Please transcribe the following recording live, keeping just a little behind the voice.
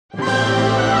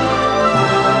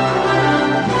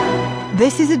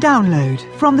This is a download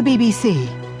from the BBC.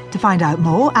 To find out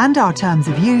more and our terms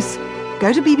of use,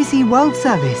 go to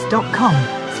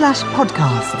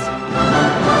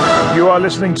bbcworldservice.com/podcasts. You are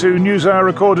listening to Newshour,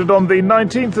 recorded on the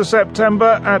 19th of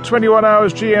September at 21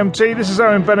 hours GMT. This is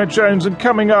Owen Bennett-Jones, and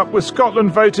coming up, with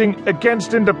Scotland voting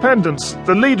against independence,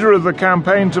 the leader of the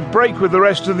campaign to break with the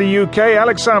rest of the UK,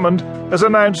 Alex Salmond, has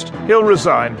announced he'll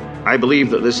resign. I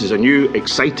believe that this is a new,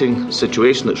 exciting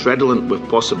situation that's redolent with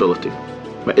possibility.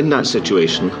 But in that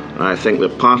situation, I think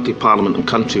that party, parliament and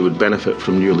country would benefit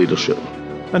from new leadership.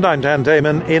 And I'm Dan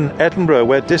Damon in Edinburgh,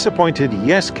 where disappointed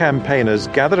Yes campaigners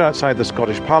gathered outside the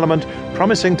Scottish Parliament,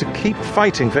 promising to keep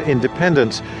fighting for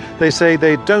independence. They say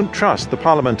they don't trust the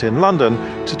Parliament in London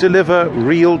to deliver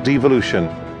real devolution.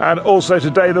 And also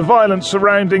today, the violence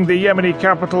surrounding the Yemeni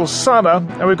capital Sana'a,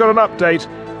 and we've got an update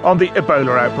on the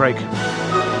Ebola outbreak.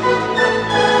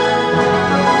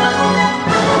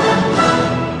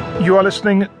 You are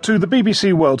listening to the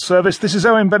BBC World Service. This is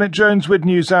Owen Bennett-Jones with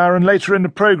Newshour, and later in the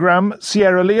programme,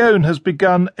 Sierra Leone has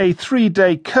begun a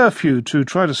 3-day curfew to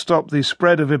try to stop the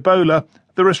spread of Ebola.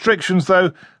 The restrictions,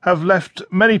 though, have left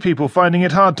many people finding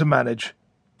it hard to manage.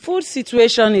 Food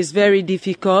situation is very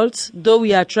difficult, though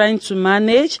we are trying to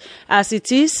manage. As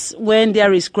it is, when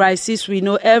there is crisis, we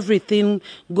know everything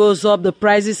goes up, the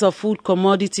prices of food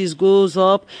commodities goes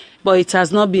up, but it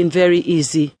has not been very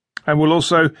easy. And we'll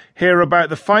also hear about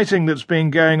the fighting that's been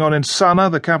going on in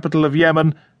Sana'a, the capital of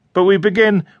Yemen. But we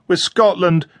begin with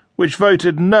Scotland, which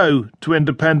voted no to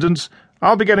independence.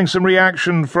 I'll be getting some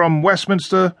reaction from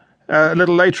Westminster a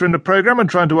little later in the programme and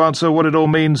trying to answer what it all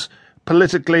means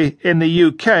politically in the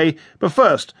UK. But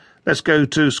first, let's go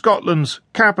to Scotland's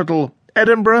capital,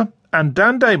 Edinburgh, and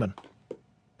Dan Damon.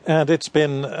 And it's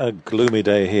been a gloomy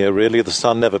day here, really. The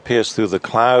sun never pierced through the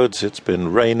clouds. It's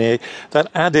been rainy. That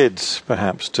added,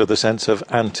 perhaps, to the sense of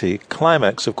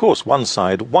anti-climax. Of course, one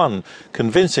side won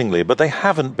convincingly, but they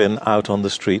haven't been out on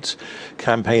the streets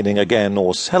campaigning again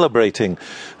or celebrating.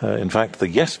 In fact, the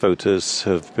Yes voters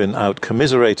have been out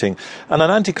commiserating. And an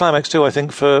anti-climax, too, I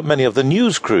think, for many of the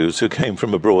news crews who came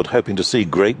from abroad hoping to see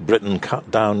Great Britain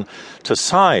cut down to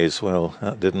size. Well,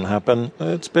 that didn't happen.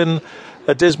 It's been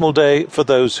a dismal day for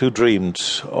those who dreamed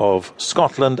of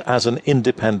Scotland as an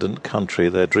independent country.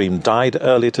 Their dream died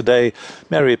early today.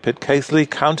 Mary Pitt-Caithley,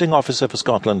 counting officer for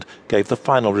Scotland, gave the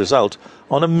final result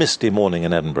on a misty morning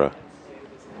in Edinburgh.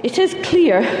 It is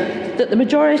clear that the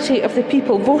majority of the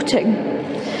people voting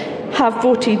have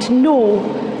voted no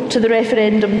to the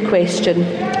referendum question.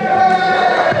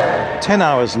 10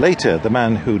 hours later, the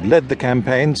man who led the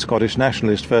campaign, Scottish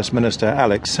Nationalist First Minister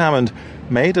Alex Salmond,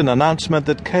 made an announcement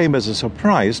that came as a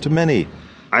surprise to many.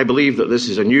 I believe that this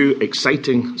is a new,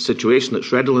 exciting situation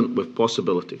that's redolent with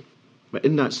possibility. But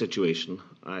in that situation,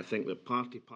 I think that party